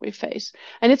have and that we face.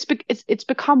 And it's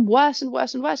become worse and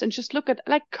worse and worse. And just look at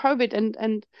like COVID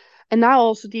and now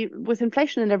also with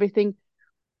inflation and everything.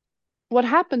 What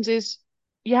happens is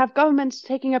you have governments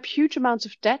taking up huge amounts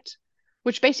of debt,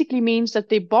 which basically means that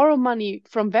they borrow money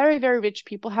from very, very rich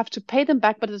people, have to pay them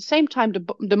back, but at the same time,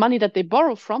 the money that they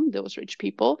borrow from those rich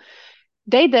people,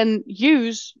 they then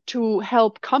use to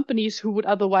help companies who would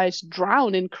otherwise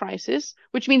drown in crisis,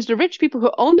 which means the rich people who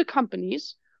own the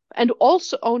companies and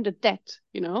also own the debt,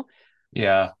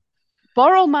 Yeah.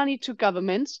 borrow money to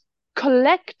governments,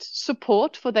 collect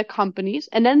support for their companies,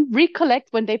 and then recollect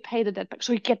when they pay the debt back.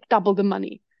 So you get double the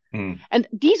money. And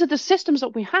these are the systems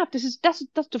that we have. That's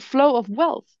the flow of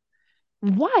wealth.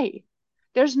 Why?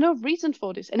 There's no reason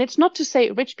for this. And it's not to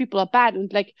say rich people are bad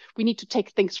and like we need to take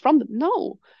things from them.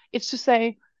 No, it's to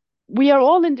say we are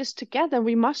all in this together.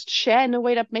 We must share in a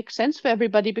way that makes sense for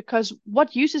everybody, because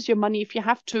what use is your money if you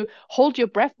have to hold your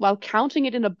breath while counting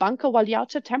it in a bunker while the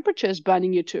outside temperature is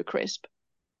burning you to a crisp?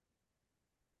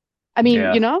 I mean,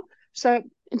 Yeah. So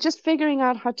just figuring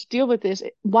out how to deal with this,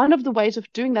 one of the ways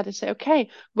of doing that is say, okay,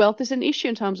 wealth is an issue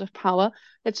in terms of power.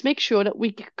 Let's make sure that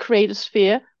we create a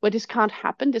sphere where this can't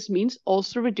happen. This means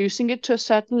also reducing it to a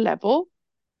certain level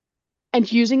and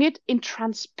using it in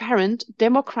transparent,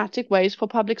 democratic ways for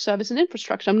public service and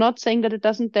infrastructure. I'm not saying that it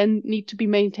doesn't then need to be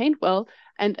maintained well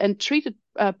and treated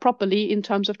properly in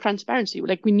terms of transparency.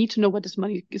 Like we need to know where this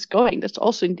money is going. That's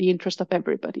also in the interest of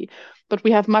everybody. But we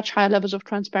have much higher levels of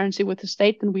transparency with the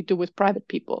state than we do with private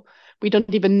people. We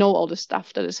don't even know all the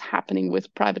stuff that is happening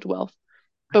with private wealth.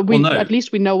 But Well, no. at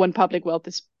least we know when public wealth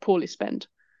is poorly spent.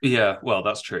 Yeah, well,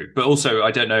 that's true. But also, I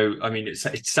don't know. I mean,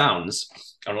 it sounds,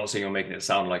 I'm not saying you're making it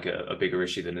sound like a bigger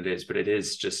issue than it is, but it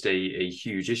is just a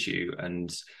huge issue.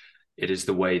 And it is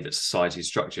the way that society is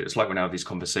structured. It's like when I have these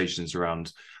conversations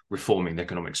around reforming the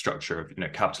economic structure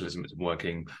of, capitalism isn't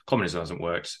working, communism hasn't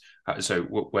worked. So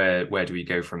where do we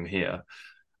go from here?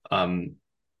 And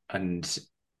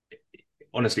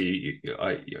honestly,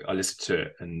 I listen to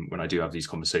it. And when I do have these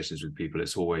conversations with people,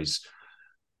 it's always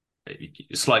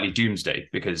slightly doomsday,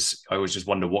 because I always just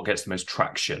wonder what gets the most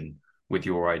traction with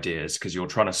your ideas, because you're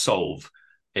trying to solve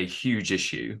a huge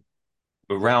issue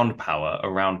around power,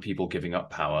 around people giving up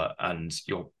power, and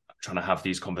you're trying to have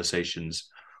these conversations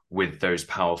with those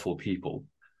powerful people.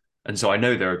 And so I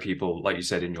know there are people, like you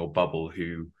said, in your bubble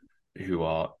who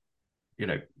are,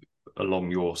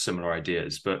 along your similar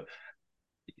ideas. But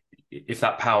if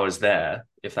that power is there,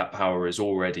 if that power is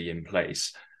already in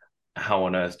place, how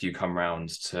on earth do you come around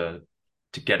to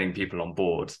getting people on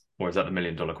board? Or is that the $1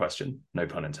 million question? No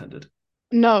pun intended.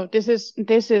 No, this is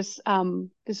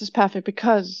perfect,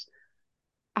 because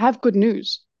I have good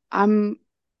news.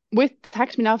 With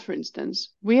Tax Me Now, for instance,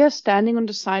 we are standing on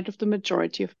the side of the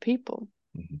majority of people.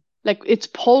 Mm-hmm. Like it's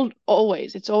polled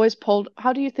always. It's always polled.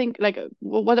 How do you think? Like,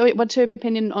 what's your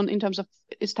opinion on in terms of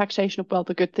is taxation of wealth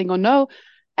a good thing or no?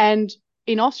 And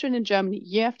in Austria and in Germany,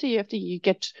 year after year after year, you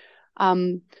get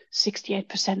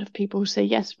 68% of people who say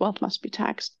yes, wealth must be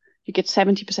taxed. You get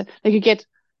 70%. Like you get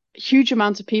huge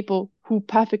amounts of people who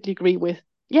perfectly agree with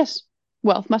yes,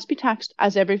 wealth must be taxed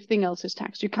as everything else is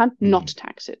taxed. You can't not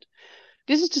tax it.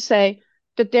 This is to say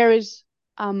that there's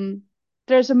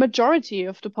a majority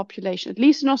of the population, at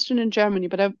least in Austria and Germany,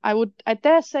 but I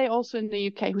dare say also in the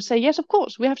UK, who say, yes, of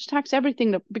course, we have to tax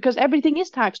everything because everything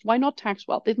is taxed. Why not tax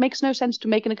wealth? It makes no sense to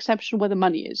make an exception where the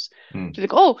money is. To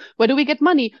think, oh, where do we get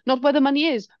money? Not where the money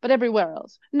is, but everywhere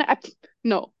else.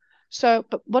 No. So,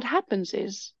 but what happens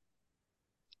is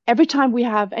every time we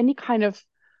have any kind of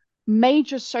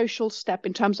major social step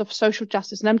in terms of social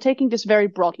justice, and I'm taking this very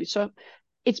broadly, so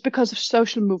it's because of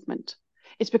social movement.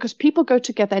 It's because people go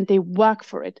together and they work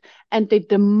for it and they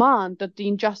demand that the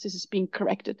injustice is being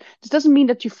corrected. This doesn't mean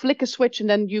that you flick a switch and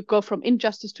then you go from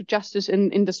injustice to justice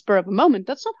in the spur of a moment.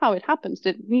 That's not how it happens.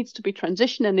 It needs to be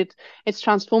transition, and it's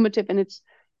transformative, and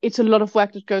it's a lot of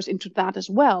work that goes into that as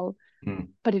well.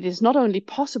 But it is not only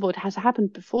possible, it has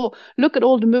happened before. Look at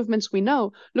all the movements we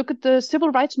know. Look at the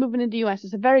civil rights movement in the US.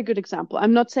 It's a very good example.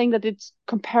 I'm not saying that it's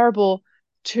comparable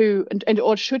to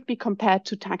or should be compared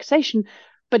to taxation,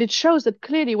 but it shows that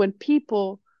clearly when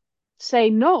people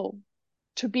say no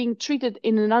to being treated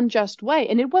in an unjust way,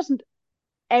 and it wasn't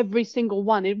every single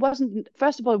one. It wasn't,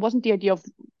 first of all, it wasn't the idea of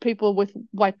people with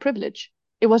white privilege.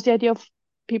 It was the idea of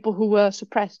people who were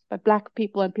suppressed by Black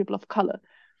people and people of color,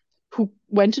 who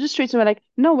went to the streets and were like,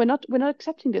 no, we're not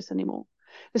accepting this anymore.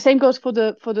 The same goes for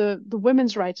the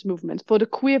women's rights movement, for the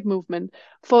queer movement,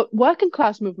 for working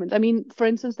class movement. I mean, for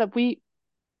instance,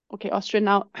 Austria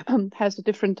now has a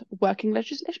different working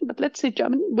legislation, but let's say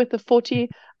Germany with a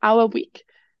 40-hour week.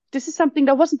 This is something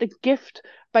that wasn't a gift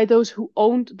by those who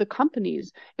owned the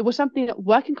companies. It was something that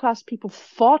working class people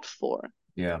fought for.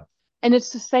 Yeah. And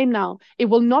it's the same now. It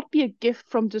will not be a gift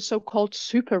from the so-called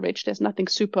super rich. There's nothing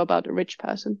super about a rich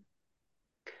person.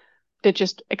 They're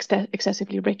just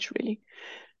excessively rich, really.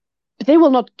 But they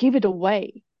will not give it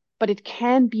away, but it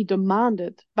can be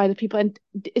demanded by the people. And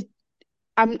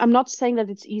I'm not saying that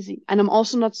it's easy. And I'm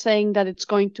also not saying that it's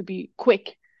going to be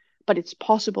quick, but it's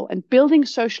possible. And building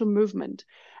social movement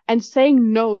and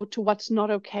saying no to what's not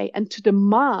okay and to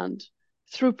demand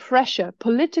through pressure,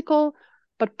 political,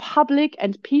 but public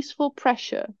and peaceful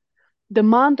pressure,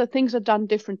 demand that things are done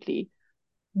differently,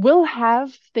 will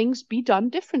have things be done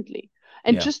differently.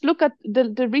 And just look at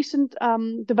the recent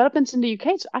developments in the UK.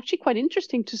 It's actually quite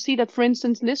interesting to see that, for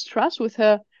instance, Liz Truss with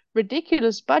her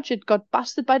ridiculous budget got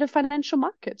busted by the financial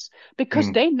markets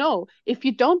because they know if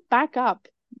you don't back up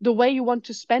the way you want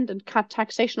to spend and cut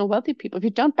taxation on wealthy people, if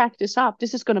you don't back this up,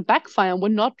 this is going to backfire, and we're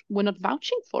not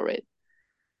vouching for it.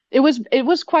 It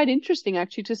was quite interesting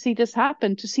actually to see this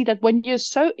happen, to see that when you're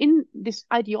so in this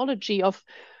ideology of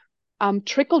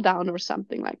trickle down or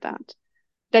something like that,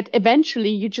 that eventually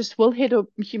you just will hit a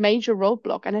major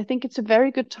roadblock. And I think it's a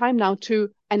very good time now to,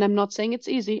 and I'm not saying it's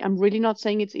easy, I'm really not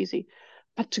saying it's easy,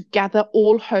 but to gather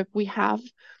all hope we have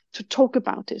to talk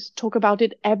about this, talk about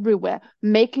it everywhere,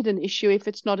 make it an issue if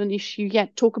it's not an issue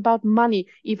yet, talk about money,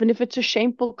 even if it's a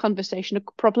shameful conversation, a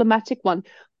problematic one,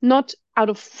 not out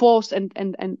of force and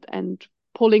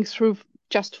pulling through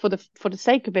just for the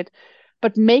sake of it,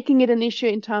 but making it an issue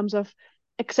in terms of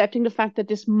accepting the fact that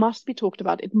this must be talked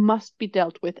about, it must be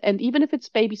dealt with. And even if it's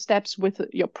baby steps with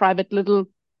your private little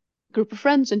group of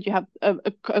friends and you have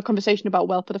a conversation about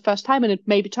wealth for the first time, and it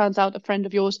maybe turns out a friend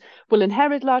of yours will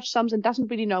inherit large sums and doesn't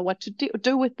really know what to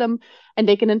do with them, and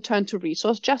they can then turn to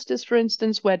resource justice, for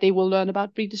instance, where they will learn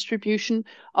about redistribution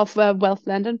of wealth,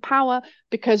 land and power,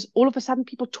 because all of a sudden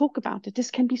people talk about it.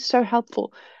 This can be so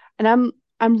helpful. And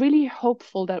I'm really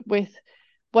hopeful that with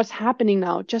what's happening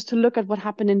now, just to look at what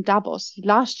happened in Davos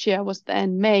last year, was there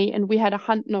in May, and we had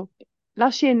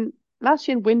last year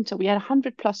in winter, we had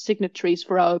 100+ signatories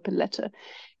for our open letter.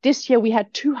 This year, we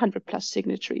had 200+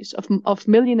 signatories of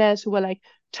millionaires who were like,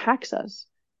 tax us.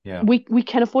 Yeah. We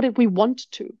can afford it. We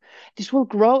want to. This will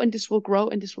grow and this will grow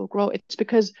and this will grow. It's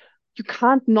because you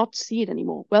can't not see it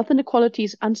anymore. Wealth inequality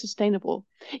is unsustainable.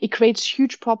 It creates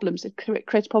huge problems. It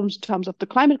creates problems in terms of the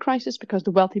climate crisis because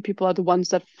the wealthy people are the ones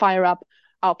that fire up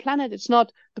our planet. It's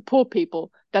not the poor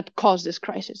people that cause this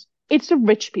crisis. It's the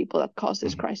rich people that cause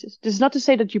this crisis. This is not to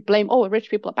say that you blame, rich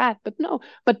people are bad, but no.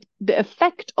 But the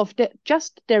effect of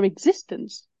just their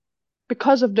existence,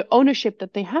 because of the ownership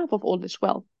that they have of all this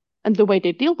wealth and the way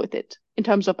they deal with it in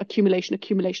terms of accumulation,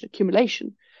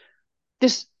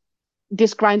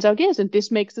 this grinds our gears and this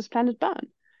makes this planet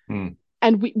burn.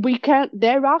 And we can,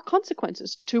 there are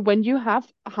consequences to when you have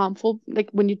harmful, like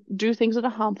when you do things that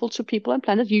are harmful to people and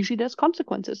planet, usually there's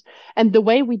consequences. And the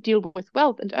way we deal with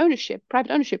wealth and ownership,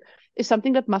 private ownership, is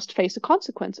something that must face a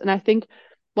consequence. And I think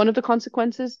one of the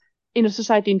consequences in a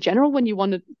society in general, when you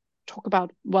want to talk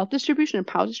about wealth distribution and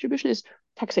power distribution, is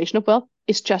taxation of wealth.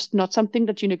 It's just not something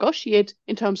that you negotiate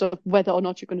in terms of whether or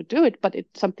not you're going to do it, but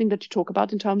it's something that you talk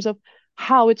about in terms of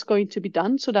how it's going to be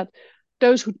done so that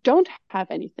those who don't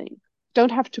have anything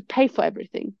don't have to pay for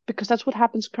everything, because that's what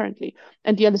happens currently.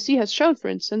 And the LSE has shown, for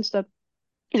instance, that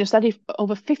in a study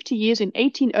over 50 years in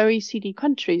 18 OECD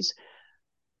countries,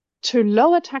 to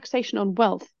lower taxation on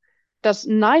wealth does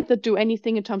neither do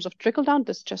anything in terms of trickle down,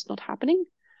 that's just not happening,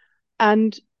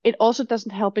 and it also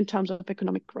doesn't help in terms of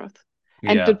economic growth.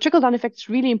 And the trickle down effect is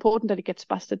really important that it gets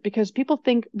busted, because people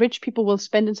think rich people will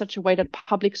spend in such a way that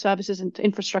public services and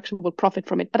infrastructure will profit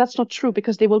from it. But that's not true,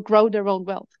 because they will grow their own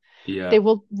wealth. They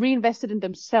will reinvest it in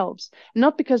themselves,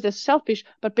 not because they're selfish,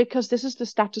 but because this is the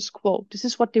status quo. This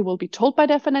is what they will be told by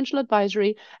their financial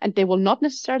advisory, and they will not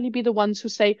necessarily be the ones who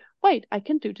say, wait, I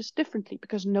can do this differently,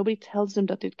 because nobody tells them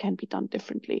that it can be done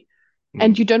differently.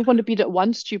 And you don't want to be the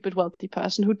one stupid wealthy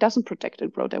person who doesn't protect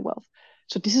and grow their wealth.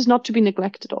 So this is not to be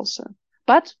neglected also.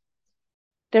 But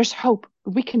there's hope.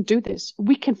 We can do this.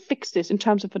 We can fix this in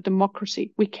terms of a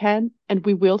democracy. We can and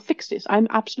we will fix this. I'm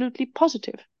absolutely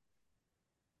positive.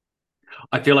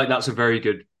 I feel like that's a very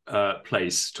good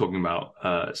place, talking about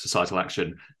societal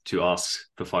action, to ask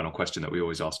the final question that we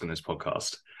always ask on this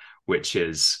podcast, which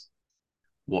is,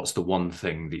 what's the one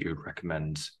thing that you would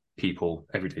recommend people,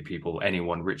 everyday people,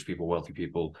 anyone, rich people, wealthy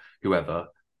people, whoever,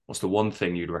 what's the one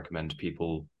thing you'd recommend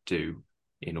people do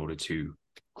in order to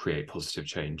create positive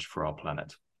change for our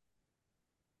planet?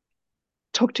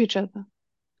 Talk to each other.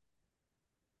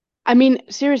 I mean,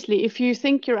 seriously, if you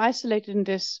think you're isolated in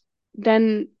this,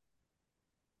 then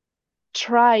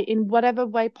try in whatever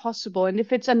way possible. And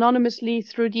if it's anonymously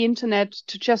through the internet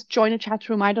to just join a chat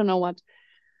room, I don't know what,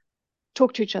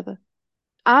 talk to each other.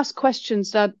 Ask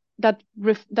questions that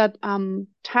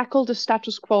tackle the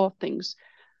status quo of things,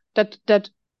 that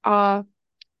are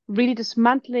really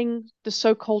dismantling the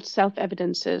so-called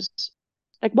self-evidences.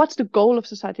 Like, what's the goal of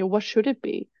society, or what should it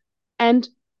be? And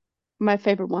my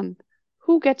favorite one,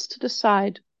 who gets to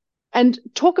decide? And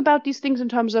talk about these things in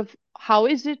terms of how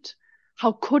is it,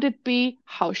 how could it be,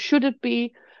 how should it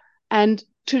be, and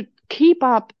to keep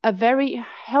up a very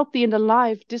healthy and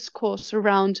alive discourse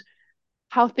around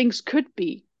how things could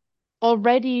be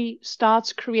already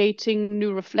starts creating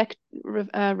new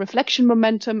reflection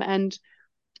momentum and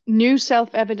new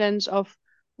self-evidence of,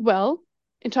 well,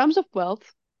 in terms of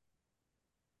wealth,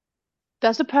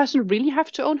 does a person really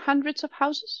have to own hundreds of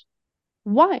houses?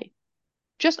 Why?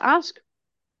 Just ask.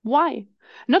 Why?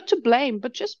 Not to blame,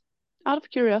 but just out of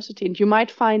curiosity. And you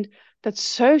might find that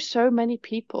so many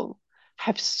people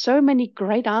have so many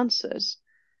great answers,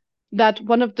 that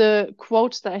one of the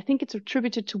quotes that I think it's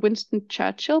attributed to Winston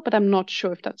Churchill, but I'm not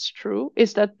sure if that's true,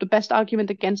 is that the best argument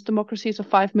against democracy is a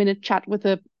 5-minute chat with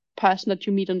a person that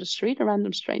you meet on the street, a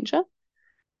random stranger.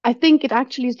 I think it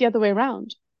actually is the other way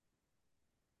around.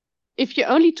 If you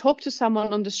only talk to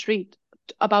someone on the street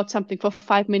about something for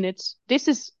 5 minutes, this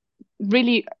is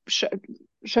really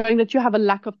showing that you have a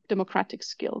lack of democratic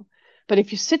skill. But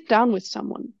if you sit down with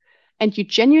someone and you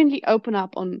genuinely open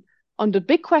up on the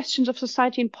big questions of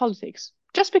society and politics,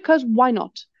 just because why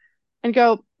not? And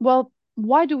go, well,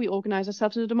 why do we organize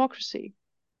ourselves in a democracy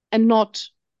and not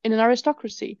in an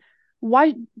aristocracy?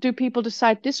 Why do people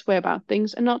decide this way about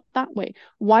things and not that way?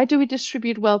 Why do we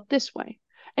distribute wealth this way?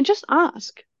 And just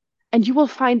ask. And you will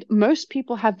find most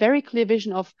people have very clear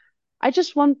vision of, I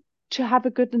just want to have a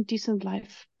good and decent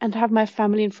life and have my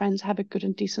family and friends have a good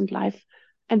and decent life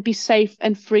and be safe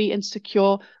and free and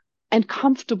secure and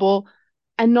comfortable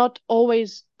and not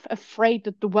always afraid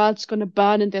that the world's going to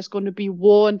burn and there's going to be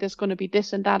war and there's going to be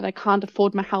this and that and I can't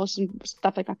afford my house and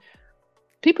stuff like that.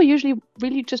 People usually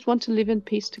really just want to live in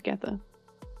peace together.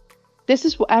 This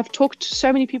is what I've talked to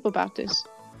so many people about this,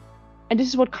 and this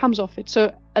is what comes of it.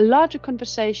 So a larger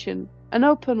conversation, an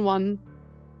open one,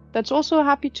 that's also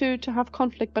happy to have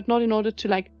conflict, but not in order to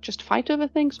like just fight over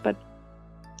things, but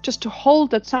just to hold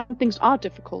that some things are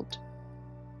difficult,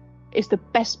 is the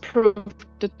best proof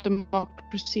that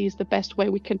democracy is the best way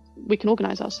we can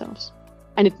organize ourselves.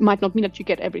 And it might not mean that you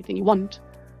get everything you want,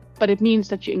 but it means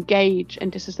that you engage,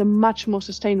 and this is a much more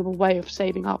sustainable way of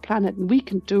saving our planet, and we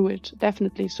can do it,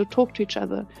 definitely. So talk to each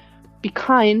other, be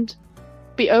kind,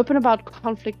 be open about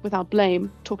conflict without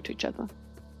blame, talk to each other.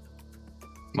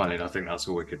 Marlene, I think that's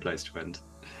a wicked place to end.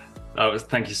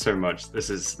 Thank you so much.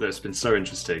 That's been so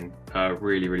interesting,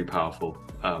 really, really powerful.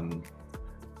 I'm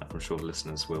sure the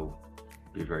listeners will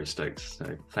be very stoked.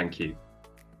 So thank you.